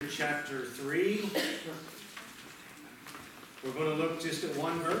chapter 3. We're going to look just at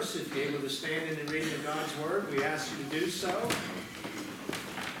one verse. If you're able to stand in the reading of God's Word, we ask you to do so.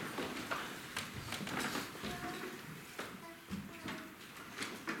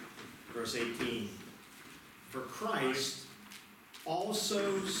 Verse 18. For Christ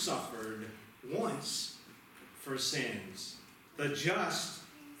also suffered once for sins, the just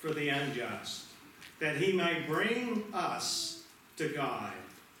for the unjust, that he might bring us to God,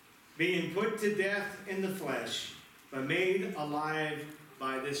 being put to death in the flesh, but made alive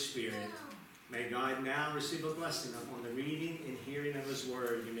by the Spirit. May God now receive a blessing upon the reading and hearing of his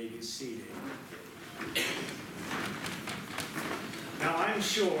word. You may be seated. Now, I'm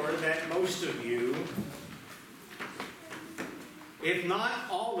sure that most of you, if not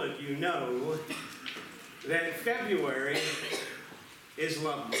all of you, know that February is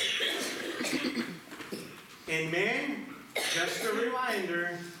Love Month. And men, just a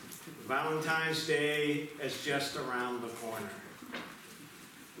reminder, Valentine's Day is just around the corner.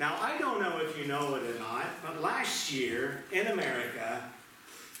 Now, I don't know if you know it or not, but last year in America,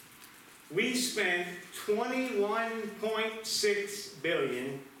 we spent $21.6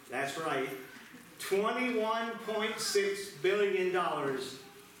 billion, that's right, $21.6 billion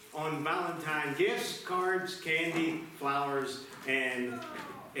on Valentine gifts, cards, candy, flowers, and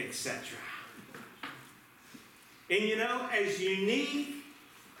etc. And you know, as unique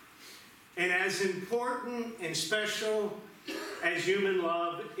and as important and special as human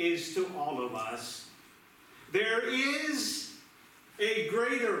love is to all of us, there is a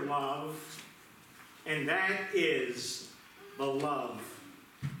greater love, and that is the love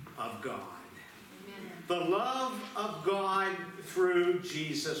of God. Amen. The love of God through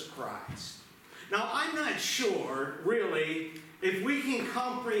Jesus Christ. Now, I'm not sure, really, if we can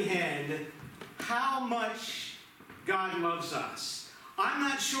comprehend how much God loves us. I'm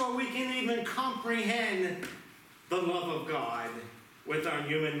not sure we can even comprehend the love of God with our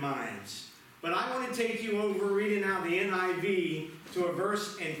human minds. But I want to take you over, reading out the NIV, to a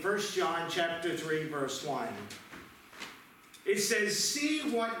verse in 1 John chapter 3, verse 1. It says, "See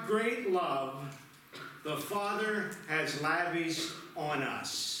what great love the Father has lavished on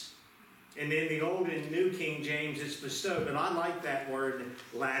us." And in the Old and New King James, it's bestowed, but I like that word,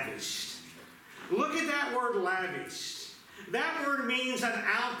 lavished. Look at that word, lavished. That word means an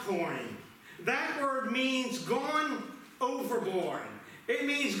outpouring. That word means gone overboard. It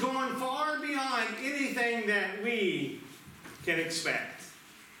means going far beyond anything that we can expect.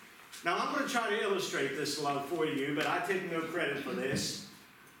 Now, I'm going to try to illustrate this love for you, but I take no credit for this.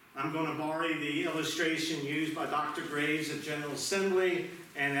 I'm going to borrow the illustration used by Dr. Graves at General Assembly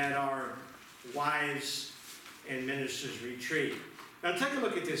and at our Wives and Ministers Retreat. Now, take a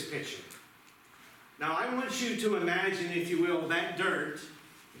look at this picture. Now, I want you to imagine, if you will, that dirt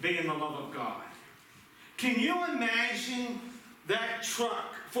being the love of God. Can you imagine that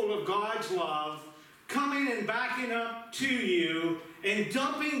truck full of God's love coming and backing up to you and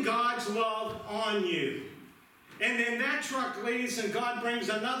dumping God's love on you? And then that truck leaves and God brings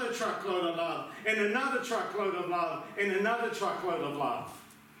another truckload of love, and another truckload of love, and another truckload of love.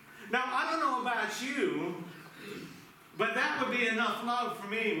 Now, I don't know about you, but that would be enough love for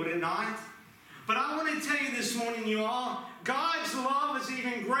me, would it not? But I want to tell you this morning, you all, God's love is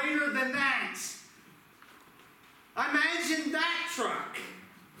even greater than that. Imagine that truck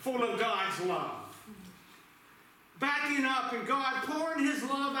full of God's love, backing up and God pouring his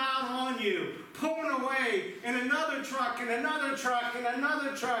love out on you, pulling away, and another truck, and another truck, and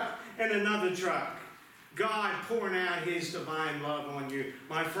another truck, and another truck. God pouring out his divine love on you.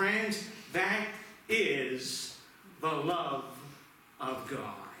 My friends, that is the love of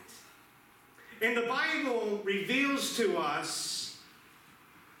God. And the Bible reveals to us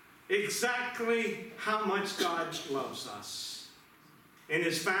exactly how much God loves us. And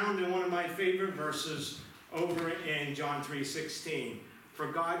it's found in one of my favorite verses over in John 3:16.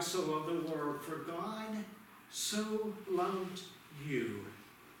 For God so loved the world, for God so loved you,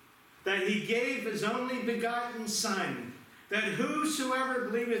 that he gave his only begotten Son, that whosoever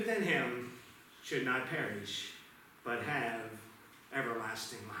believeth in him should not perish, but have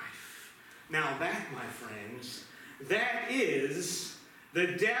everlasting life. Now that, my friends, that is the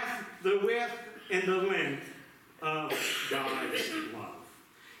depth, the width, and the length of God's love.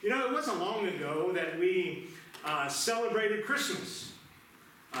 You know, it wasn't long ago that we celebrated Christmas.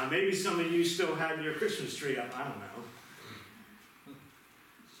 Maybe some of you still have your Christmas tree up, I don't know.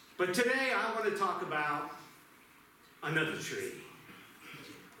 But today I want to talk about another tree.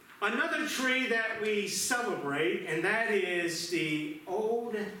 Another tree that we celebrate, and that is the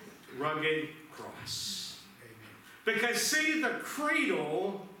old rugged cross. Because see, the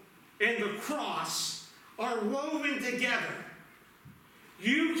cradle and the cross are woven together.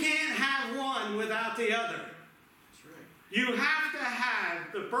 You can't have one without the other. That's right. You have to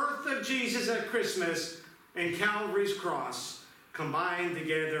have the birth of Jesus at Christmas and Calvary's cross combined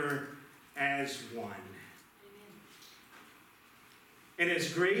together as one. And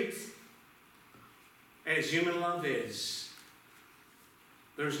as great as human love is,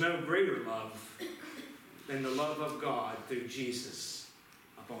 there's no greater love than the love of God through Jesus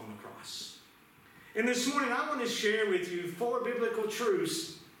upon the cross. And this morning I want to share with you 4 biblical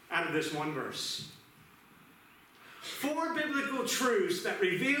truths out of this one verse. 4 biblical truths that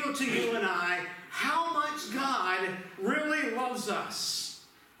reveal to you and I how much God really loves us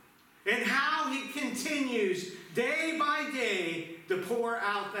and how He continues day by day to pour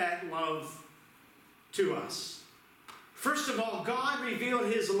out that love to us. First of all, God revealed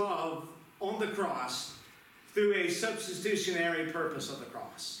His love on the cross through a substitutionary purpose of the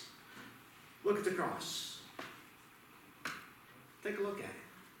cross. Look at the cross. Take a look at it.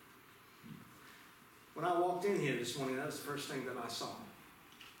 When I walked in here this morning, that was the first thing that I saw.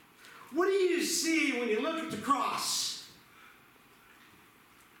 What do you see when you look at the cross?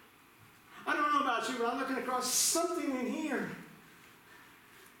 I don't know about you, but I'm looking across something in here.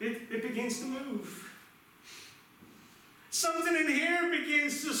 It begins to move. Something in here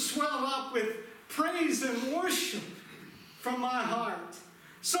begins to swell up with praise and worship from my heart.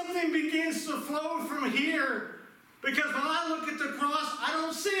 Something begins to flow from here. Because when I look at the cross, I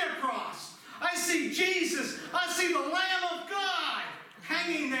don't see a cross. I see Jesus. I see the Lamb of God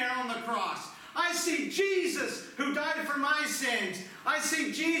hanging there on the cross. I see Jesus who died for my sins. I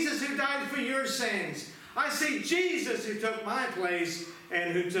see Jesus who died for your sins. I see Jesus who took my place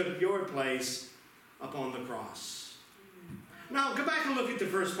and who took your place upon the cross. Now, go back and look at the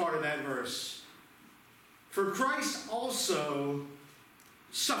first part of that verse. For Christ also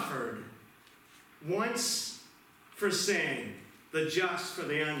suffered once for sin, the just for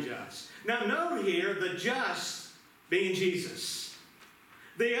the unjust. Now, note here, the just being Jesus.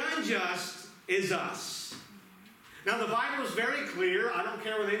 The unjust is us. Now, the Bible is very clear. I don't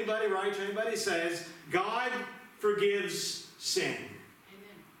care what anybody writes or anybody says. God forgives sin. Amen.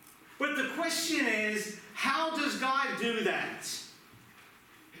 But the question is, how does God do that?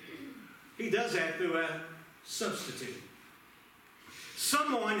 He does that through a substitute.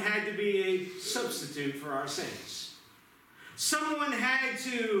 Someone had to be a substitute for our sins. Someone had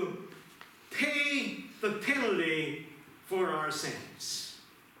to pay the penalty for our sins.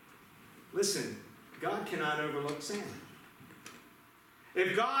 Listen, God cannot overlook sin.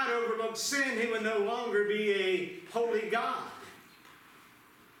 If God overlooked sin, He would no longer be a holy God.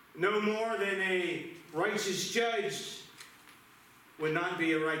 No more than a righteous judge would not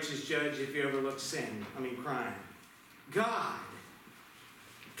be a righteous judge if He overlooked sin. Crime. God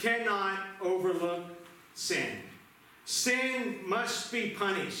cannot overlook sin. Sin must be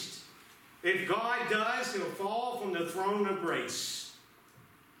punished. If God does, He'll fall from the throne of grace.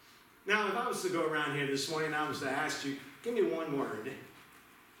 Now, if I was to go around here this morning and I was to ask you, give me one word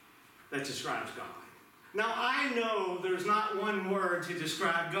that describes God. Now, I know there's not one word to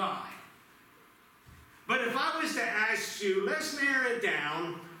describe God. But if I was to ask you, let's narrow it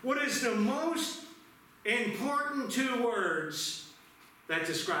down. What is the most important 2 words that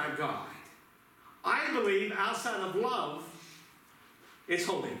describe God? I believe outside of love, it's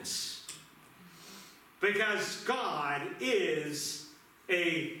holiness. Because God is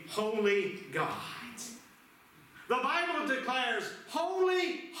a holy God. The Bible declares,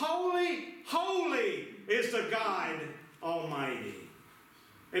 holy, holy, holy is the God Almighty.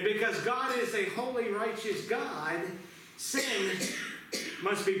 And because God is a holy, righteous God, sin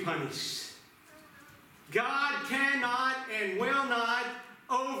must be punished. God cannot and will not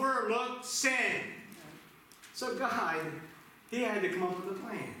overlook sin. So God, He had to come up with a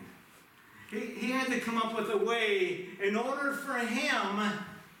plan. He had to come up with a way in order for Him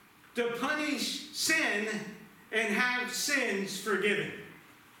to punish sin and have sins forgiven.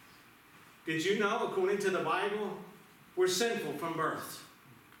 Did you know, according to the Bible, we're sinful from birth?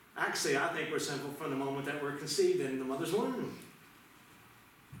 Actually, I think we're sinful from the moment that we're conceived in the mother's womb.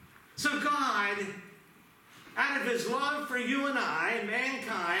 So God, out of His love for you and I,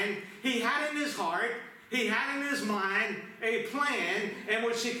 mankind, He had in His heart, He had in His mind a plan in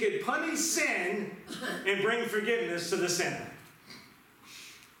which He could punish sin and bring forgiveness to the sinner.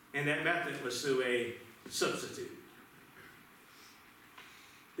 And that method was through a substitute.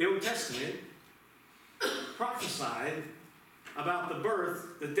 The Old Testament prophesied about the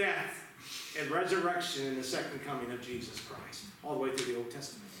birth, the death, and resurrection and the second coming of Jesus Christ, all the way through the Old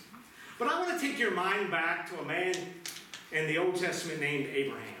Testament. But I want to take your mind back to a man in the Old Testament named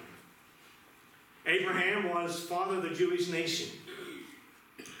Abraham. Abraham was father of the Jewish nation.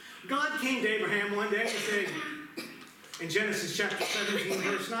 God came to Abraham one day and said, in Genesis chapter 17,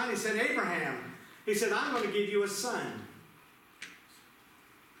 verse 9, he said, Abraham, he said, I'm going to give you a son.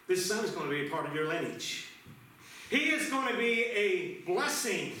 This son is going to be a part of your lineage. He is going to be a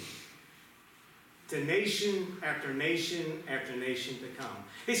blessing to nation after nation after nation to come.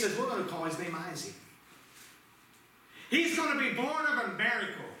 He says, we're going to call his name Isaac. He's going to be born of a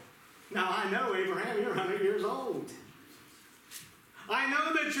miracle. Now, I know, Abraham, you're 100 years old. I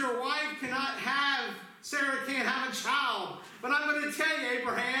know that your wife cannot have, Sarah can't have a child. But I'm going to tell you,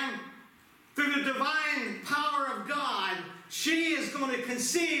 Abraham, through the divine power of God, she is going to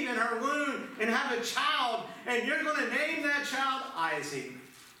conceive in her womb and have a child. And you're going to name that child Isaac.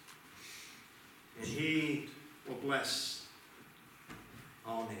 And he will bless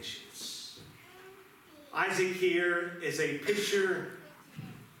all nations. Isaac here is a picture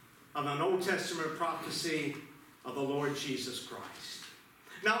of an Old Testament prophecy of the Lord Jesus Christ.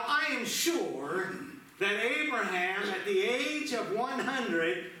 Now, I am sure that Abraham, at the age of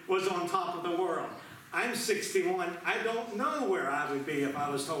 100, was on top of the world. I'm 61. I don't know where I would be if I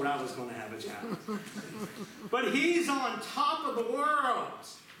was told I was going to have a child. But he's on top of the world.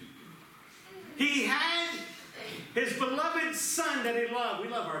 He had his beloved son that he loved. We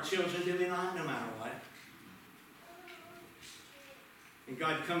love our children, do we not? No matter what. And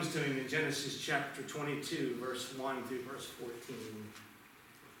God comes to him in Genesis chapter 22, verse 1 through verse 14.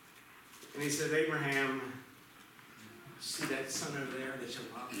 And he says, Abraham, see that son over there that you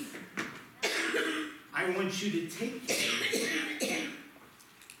love? I want you to take him.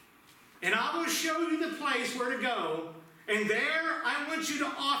 And I will show you the place where to go. And there I want you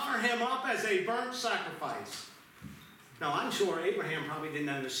to offer him up as a burnt sacrifice. Now, I'm sure Abraham probably didn't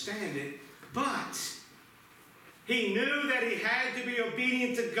understand it, but he knew that he had to be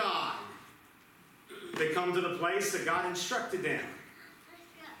obedient to God. They come to the place that God instructed them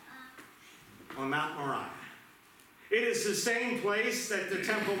on Mount Moriah. It is the same place that the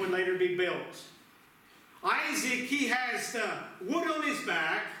temple would later be built. Isaac, he has the wood on his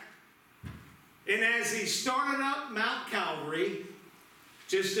back, and as he started up Mount Calvary,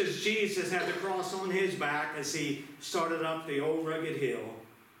 just as Jesus had the cross on his back as he started up the old rugged hill,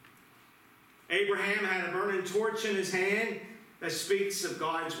 Abraham had a burning torch in his hand that speaks of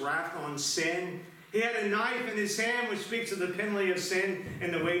God's wrath on sin. He had a knife in his hand which speaks of the penalty of sin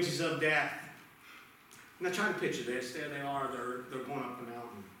and the wages of death. Now try to picture this. There they are. They're going up the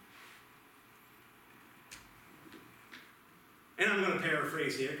mountain. And I'm going to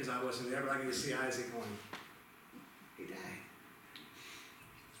paraphrase here because I wasn't there, but I can just see Isaac going, hey, Dad.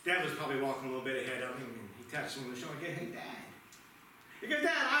 Dad was probably walking a little bit ahead of him, and he touched him on the shoulder and goes, hey, Dad. He goes,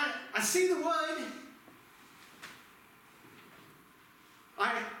 Dad, I see the wood.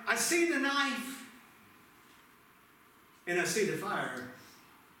 I see the knife. And I see the fire.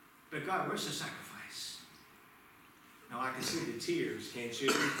 But God, where's the sacrifice? Now I can see the tears, can't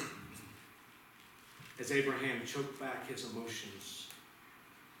you? As Abraham choked back his emotions.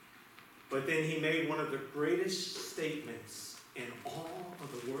 But then he made one of the greatest statements in all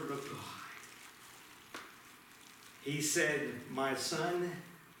of the Word of God. He said, my son,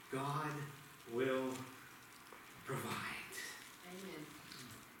 God will provide. Amen.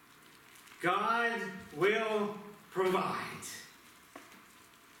 God will provide.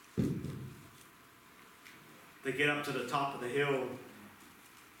 They get up to the top of the hill.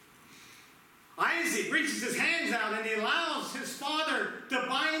 Isaac reaches his hands out and he allows his father to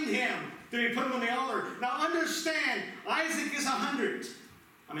bind him, to be put him on the altar. Now understand, Isaac is 100.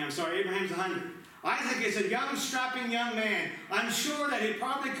 Abraham's 100. Isaac is a young, strapping young man. I'm sure that he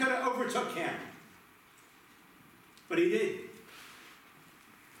probably could have overtook him. But he did.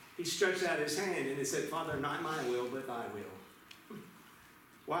 He stretched out his hand and he said, Father, not my will, but thy will.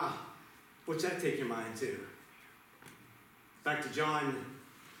 Wow. What's that take your mind to? Back to John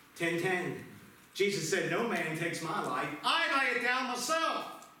 10:10. Jesus said, no man takes my life. I lay it down myself.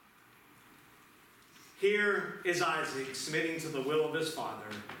 Here is Isaac submitting to the will of his father,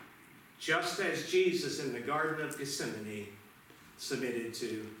 just as Jesus in the Garden of Gethsemane submitted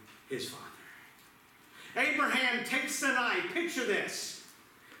to his father. Abraham takes the knife. Picture this.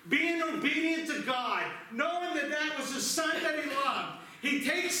 Being obedient to God, knowing that that was the son that he loved. He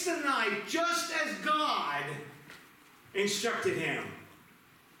takes the knife just as God instructed him.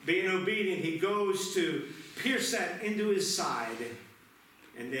 Being obedient, he goes to pierce that into his side.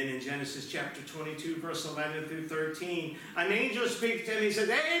 And then in Genesis chapter 22, verse 11 through 13, an angel speaks to him. He says,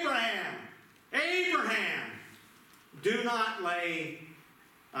 Abraham, Abraham, do not lay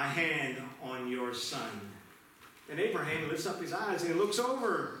a hand on your son. And Abraham lifts up his eyes and he looks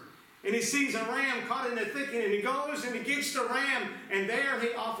over. And he sees a ram caught in the thicket, and he goes and he gets the ram, and there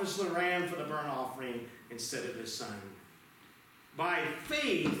he offers the ram for the burnt offering instead of his son. By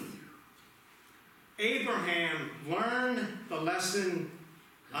faith, Abraham learned the lesson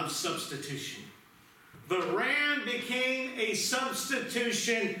of substitution. The ram became a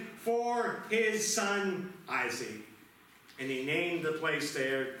substitution for his son Isaac. And he named the place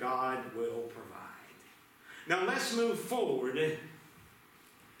there, God will provide. Now let's move forward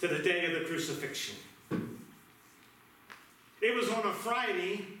to the day of the crucifixion. It was on a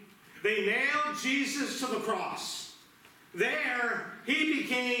Friday. They nailed Jesus to the cross. There, he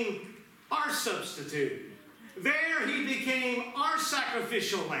became our substitute. There, he became our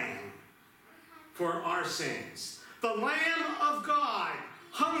sacrificial lamb for our sins. The Lamb of God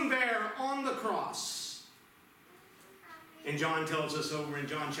hung there on the cross. And John tells us over in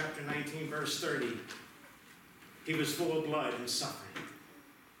John chapter 19, verse 30, he was full of blood and suffering.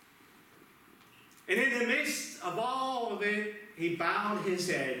 And in the midst of all of it, he bowed his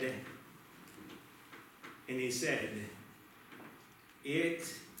head and he said,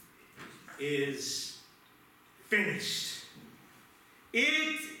 "It is finished."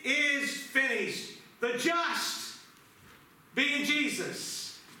 It is finished. The just, being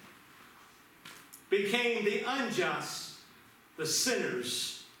Jesus, became the unjust, the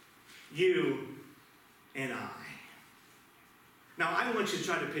sinners, you and I. Now, I want you to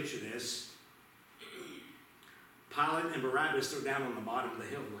try to picture this. Pilate and Barabbas are down on the bottom of the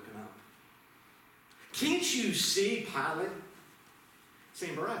hill looking up. Can't you see Pilate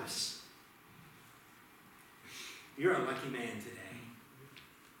saying, "Barabbas, you're a lucky man today.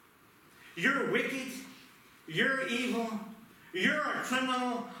 You're wicked. You're evil. You're a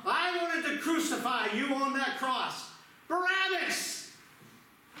criminal. I wanted to crucify you on that cross. Barabbas!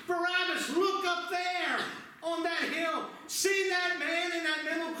 Barabbas, look up there on that hill. See that man in that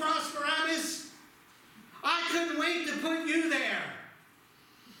middle cross, Barabbas? I couldn't wait to put you there.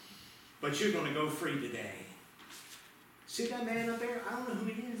 But you're going to go free today. See that man up there? I don't know who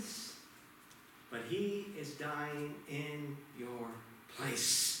he is. But he is dying in your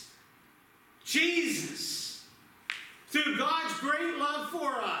place. Jesus, through God's great love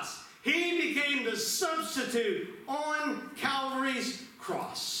for us, he became the substitute on Calvary's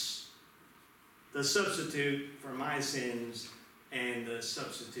cross. The substitute for my sins and the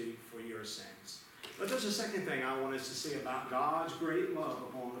substitute for your sins. But there's a second thing I want us to see about God's great love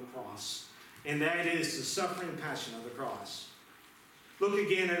upon the cross, and that is the suffering passion of the cross. Look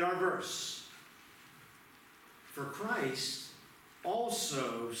again at our verse. For Christ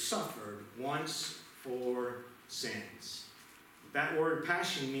also suffered once for sins. That word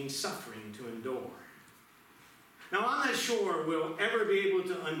passion means suffering, to endure. Now, I'm not sure we'll ever be able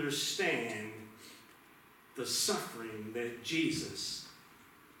to understand the suffering that Jesus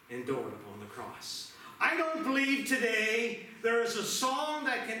endured upon the cross. I don't believe today there is a song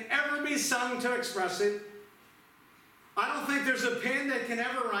that can ever be sung to express it. I don't think there's a pen that can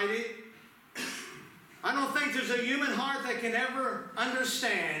ever write it. I don't think there's a human heart that can ever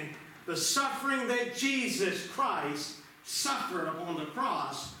understand the suffering that Jesus Christ suffered upon the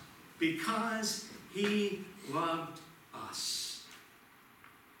cross because he loved us.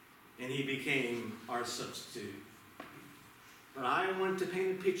 And he became our substitute. But I want to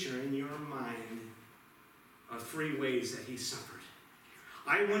paint a picture in your mind of three ways that he suffered.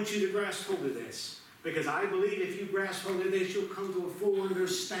 I want you to grasp hold of this, because I believe if you grasp hold of this, you'll come to a full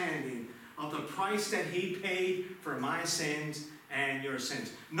understanding of the price that he paid for my sins and your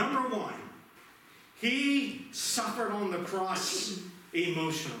sins. Number one, he suffered on the cross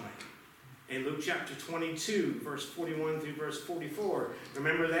emotionally. In Luke chapter 22, verse 41 through verse 44,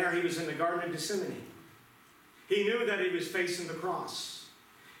 remember there he was in the Garden of Gethsemane. He knew that he was facing the cross.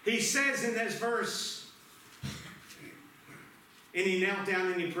 He says in this verse, and he knelt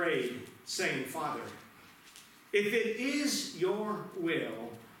down and he prayed, saying, "Father, if it is your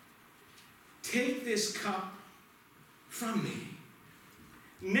will, take this cup from me.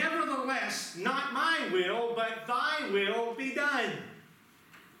 Nevertheless, not my will, but thy will be done."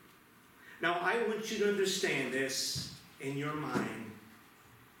 Now, I want you to understand this in your mind.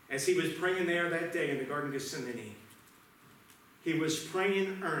 As he was praying there that day in the Garden of Gethsemane, he was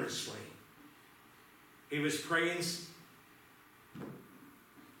praying earnestly. He was praying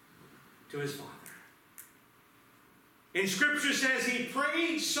to his Father. And Scripture says he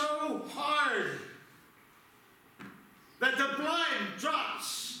prayed so hard that the blood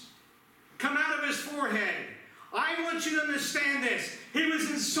drops come out of his forehead. I want you to understand this. He was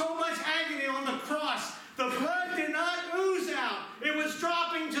in so much agony on the cross, the blood did not ooze out. It was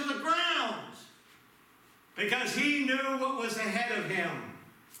dropping to the ground because he knew what was ahead of him.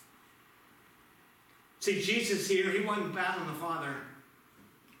 See, Jesus here, he wasn't battling the Father.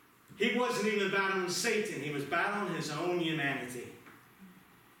 He wasn't even battling Satan. He was battling his own humanity.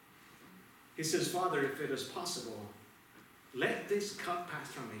 He says, Father, if it is possible, let this cup pass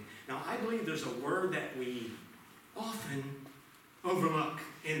from me. Now, I believe there's a word that we often overlook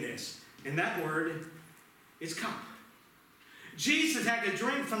in this. And that word is cup. Jesus had to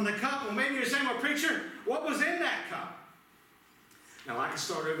drink from the cup. Well, maybe you're saying, well, preacher, what was in that cup? Now, I can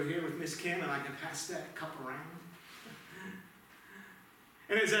start over here with Miss Kim, and I can pass that cup around.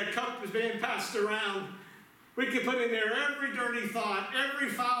 And as that cup was being passed around, we could put in there every dirty thought, every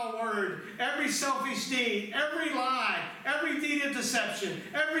foul word, every selfish deed, every lie, every deed of deception,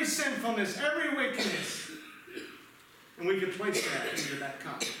 every sinfulness, every wickedness. And we could place that into that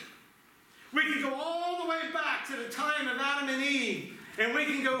cup. We could go all the way back to the time of Adam and Eve, and we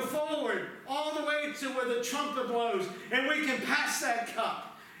can go forward all the way to where the trumpet blows, and we can pass that cup.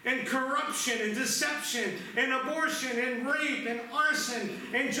 And corruption and deception and abortion and rape and arson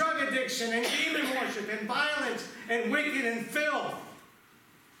and drug addiction and demon worship and violence and wicked and filth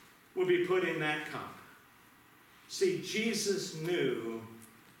will be put in that cup. See, Jesus knew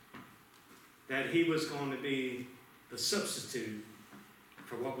that he was going to be the substitute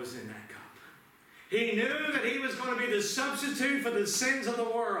for what was in that cup. He knew that he was going to be the substitute for the sins of the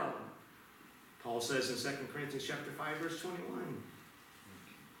world. Paul says in 2 Corinthians chapter 5, verse 21,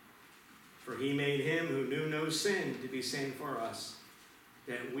 for he made him who knew no sin to be sin for us,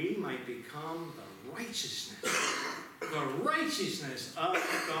 that we might become the righteousness of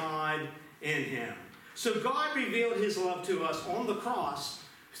God in him. So God revealed his love to us on the cross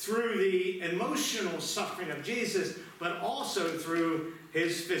through the emotional suffering of Jesus, but also through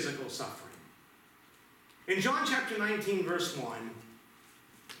his physical suffering. In John chapter 19, verse 1,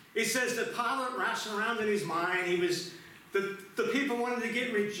 it says that Pilate wrestled around in his mind. The people wanted to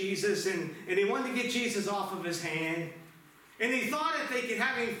get rid of Jesus, and he wanted to get Jesus off of his hand. And he thought if they could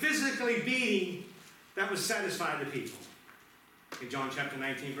have him physically beating, that would satisfy the people. In John chapter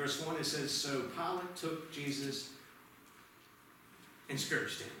 19, verse 1, it says, so Pilate took Jesus and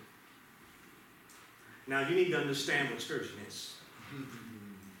scourged him. Now, you need to understand what scourging is.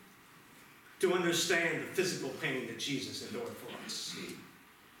 To understand the physical pain that Jesus endured for us.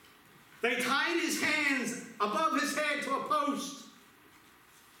 They tied his hands above his head to a post.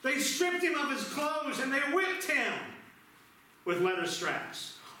 They stripped him of his clothes and they whipped him with leather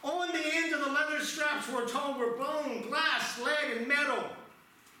straps. On the end of the leather straps, we're told, were bone, glass, lead, and metal.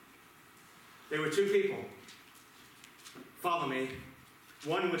 There were two people. Follow me.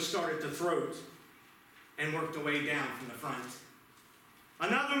 One would start at the throat and work the way down from the front.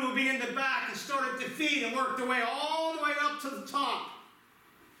 Another one would be in the back and start at the feet and work the way all the way up to the top.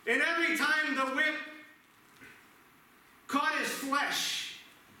 And every time the whip caught his flesh,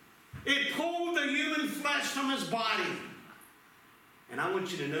 it pulled the human flesh from his body. And I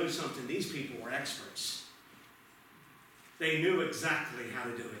want you to know something. These people were experts. They knew exactly how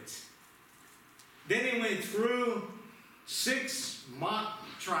to do it. Then he went through 6 mock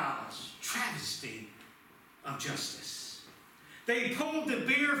trials, travesty of justice. They pulled the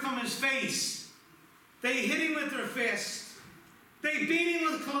beard from his face. They hit him with their fists. They beat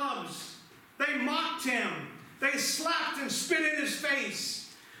him with clubs. They mocked him. They slapped and spit in his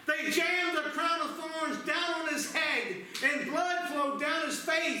face. They jammed a crown of thorns down on his head, and blood flowed down his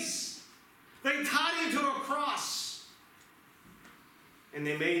face. They tied him to a cross, and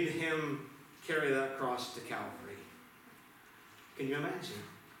they made him carry that cross to Calvary. Can you imagine?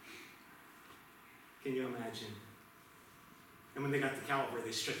 Can you imagine? And when they got to Calvary,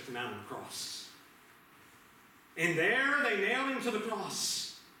 they stripped him out on the cross. And there they nailed him to the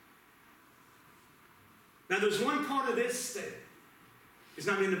cross. Now there's one part of this that is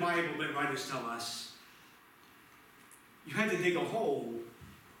not in the Bible, but writers tell us. You had to dig a hole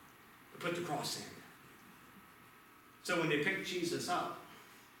to put the cross in. So when they picked Jesus up,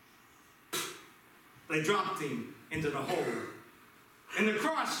 they dropped him into the hole. And the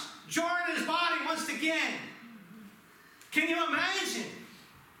cross jarred his body once again. Can you imagine?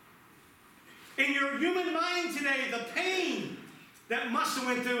 In your human mind today, the pain that must have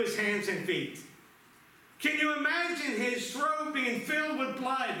went through his hands and feet. Can you imagine his throat being filled with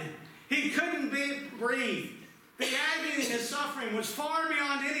blood? He couldn't breathe. The agony and the suffering was far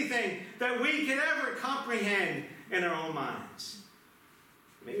beyond anything that we could ever comprehend in our own minds.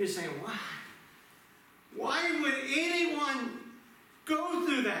 Maybe you're saying, why? Why would anyone go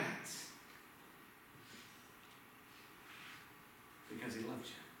through that? Because he loved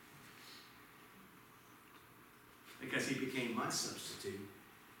you. Because he became my substitute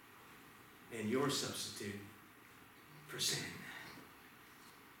and your substitute for sin.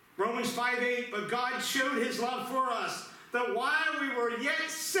 Romans 5:8, but God showed his love for us, that while we were yet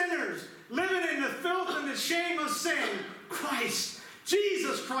sinners, living in the filth and the shame of sin, Christ,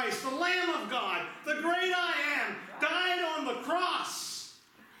 Jesus Christ, the Lamb of God, the great I am, died on the cross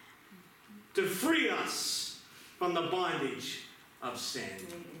to free us from the bondage of sin.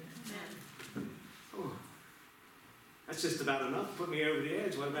 Oh, that's just about enough to put me over the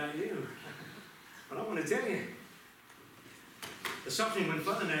edge. What about you? But I want to tell you, the suffering went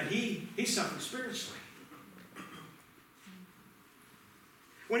further than that. He suffered spiritually.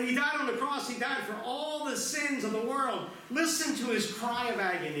 When he died on the cross, he died for all the sins of the world. Listen to his cry of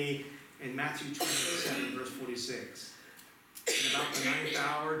agony in Matthew 27, verse 46. In about the 9th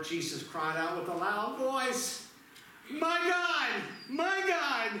hour, Jesus cried out with a loud voice, my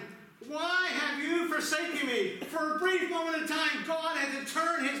God, why have you forsaken me?" For a brief moment of time, God had to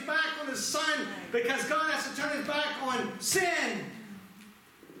turn his back on his Son because God has to turn his back on sin.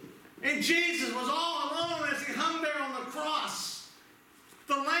 And Jesus was all alone as he hung there on the cross.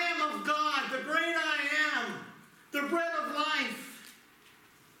 The Lamb of God, the great I am, the bread of life,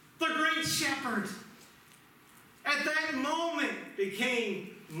 the great shepherd, at that moment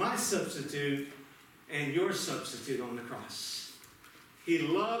became my substitute and your substitute on the cross. He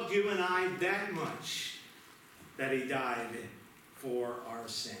loved you and I that much that he died for our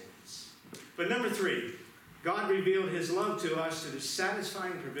sins. But number 3, God revealed his love to us through the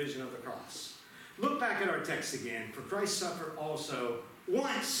satisfying provision of the cross. Look back at our text again. For Christ suffered also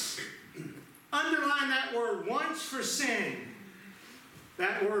once. Underline that word once for sin.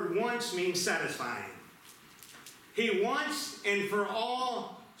 That word once means satisfying. He once and for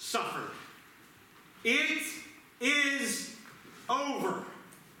all suffered. It is over.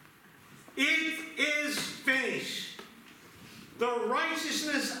 It is finished. The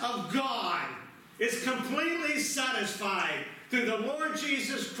righteousness of God is completely satisfied through the Lord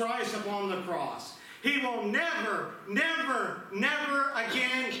Jesus Christ upon the cross. He will never, never, never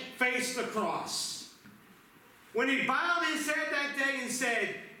again face the cross. When he bowed his head that day and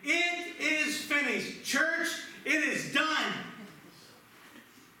said, "It is finished." Church, it is done.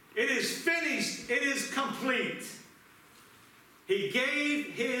 It is finished. It is complete. He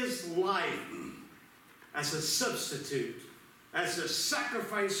gave his life as a substitute, as a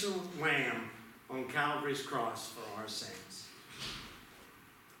sacrificial lamb on Calvary's cross for our sins.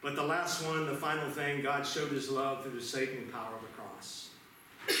 But the last one, the final thing, God showed his love through the saving power of the cross.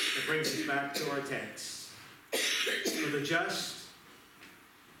 It brings us back to our text. For the just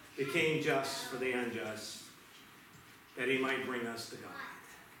became just for the unjust, that he might bring us to God.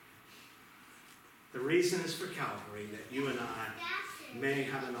 The reason is for Calvary, that you and I may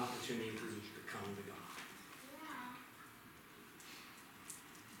have an opportunity to come to God.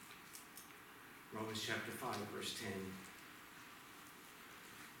 Romans chapter 5, verse 10.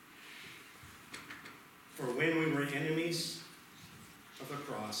 For when we were enemies of the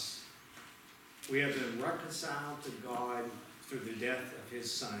cross, we have been reconciled to God through the death of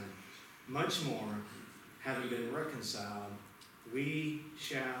his Son. Much more, having been reconciled, we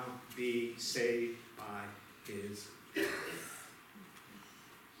shall be saved by his death.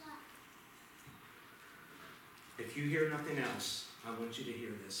 If you hear nothing else, I want you to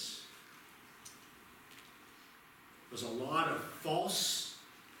hear this. There's a lot of false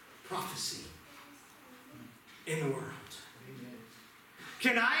prophecy in the world. Amen.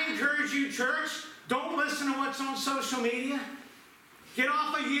 Can I encourage you, church? Don't listen to what's on social media. Get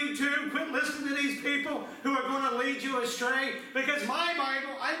off of YouTube. Quit listening to these people who are going to lead you astray. Because my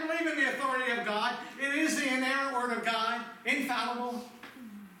Bible, I believe in the authority of God. It is the inerrant word of God, infallible.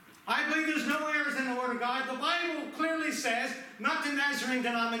 I believe there's no errors in the word of God. The Bible clearly says, not the Nazarene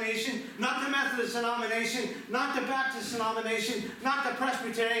denomination, not the Methodist denomination, not the Baptist denomination, not the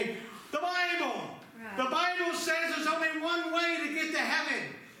Presbyterian. The Bible. Right. The Bible says there's only one way to get to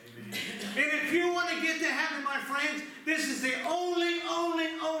heaven. Amen. And if you want to get to heaven, my friends, this is the only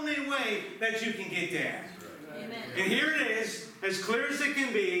way that you can get there. Amen. And here it is, as clear as it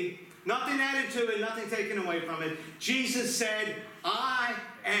can be, nothing added to it, nothing taken away from it. Jesus said, "I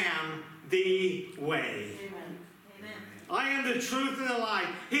am the way. Amen. Amen. I am the truth and the life."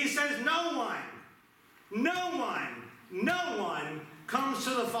 He says, no one comes to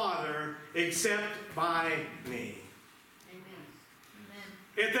the Father except by me. Amen. Amen.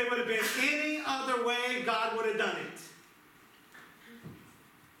 If there would have been any other way, God would have done it.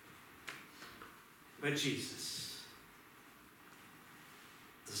 But Jesus,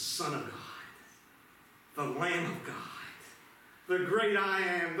 the Son of God, the Lamb of God, the great I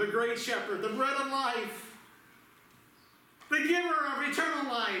am, the great shepherd, the bread of life, the giver of eternal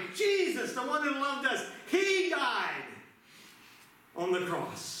life, Jesus, the one who loved us, he died on the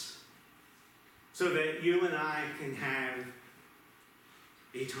cross so that you and I can have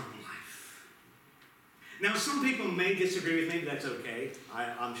eternal life. Now, some people may disagree with me, but that's okay.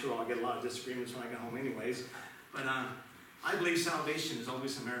 I'm sure I'll get a lot of disagreements when I get home anyways. But I believe salvation is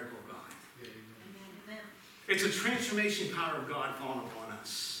always a miracle of God. Amen. It's a transformation power of God falling upon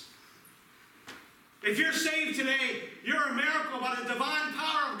us. If you're saved today, you're a miracle by the divine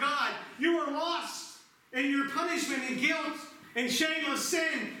power of God. You were lost in your punishment and guilt and shameless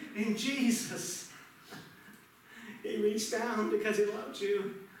sin. And Jesus, He reached down because He loved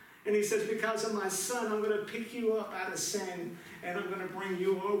you. And He says, because of my Son, I'm going to pick you up out of sin. And I'm going to bring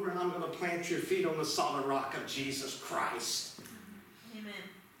you over. And I'm going to plant your feet on the solid rock of Jesus Christ. Amen.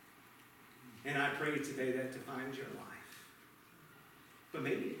 And I pray today that defines your life. But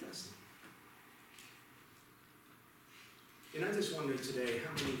maybe it doesn't. And I just wonder today,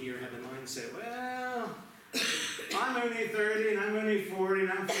 how many here have the mindset, well, I'm only 30, and I'm only 40,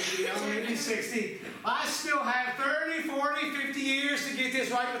 and I'm 50, I'm maybe 60. I still have 30, 40, 50 years to get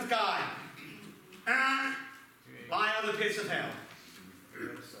this right with God. Lie on the pits of hell.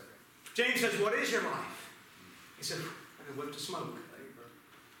 James says, what is your life? He said, I can whip to smoke.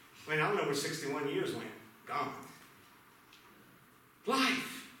 I mean, I don't know where 61 years went. Gone.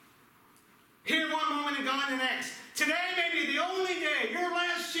 Life. Here one moment and gone the next. Today may be the only day, your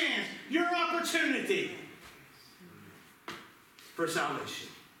last chance, your opportunity for salvation.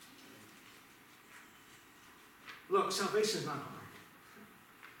 Look, salvation is not hard.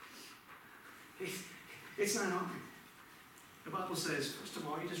 It's not hard. The Bible says, first of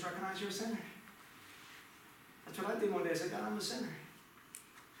all, you just recognize you're a sinner. That's what I did one day. I said, God, I'm a sinner.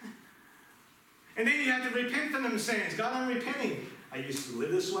 And then you have to repent from them sins. God, I'm repenting. I used to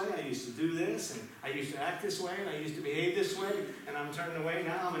live this way, I used to do this, and I used to act this way, and I used to behave this way, and I'm turning away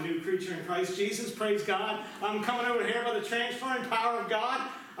now. I'm a new creature in Christ Jesus. Praise God. I'm coming over here by the transferring power of God.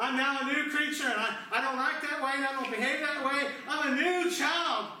 I'm now a new creature, and I don't act that way, and I don't behave that way. I'm a new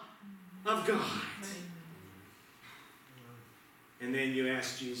child of God. And then you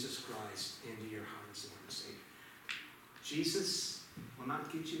ask Jesus Christ into your heart as Lord and Savior. Jesus will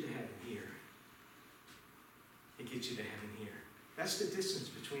not get you to heaven here. He'll get you to heaven here. That's the distance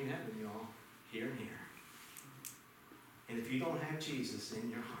between heaven, y'all. Here and here. And if you don't have Jesus in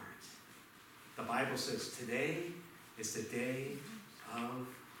your heart, the Bible says today is the day of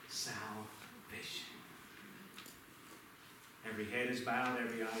salvation. Every head is bowed,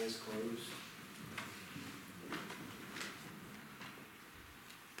 every eye is closed.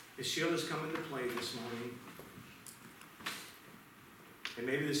 The shield has come into play this morning. And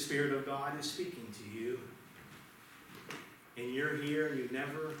maybe the Spirit of God is speaking to you. And you're here and you've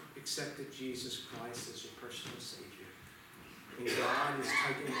never accepted Jesus Christ as your personal Savior. And God is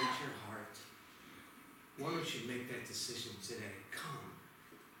tugging at your heart. Why don't you make that decision today? Come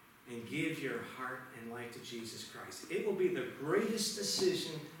and give your heart and life to Jesus Christ. It will be the greatest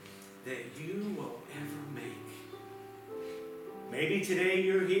decision that you will ever make. Maybe today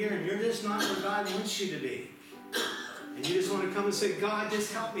you're here and you're just not where God wants you to be. And you just want to come and say, God,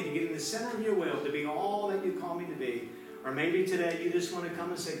 just help me to get in the center of your will, to be all that you call me to be. Or maybe today you just want to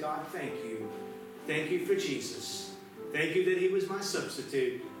come and say, God, thank you. Thank you for Jesus. Thank you that He was my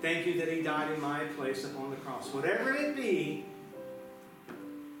substitute. Thank you that He died in my place upon the cross. Whatever it be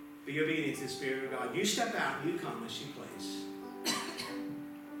obedient to the Spirit of God. You step out, you come as you please.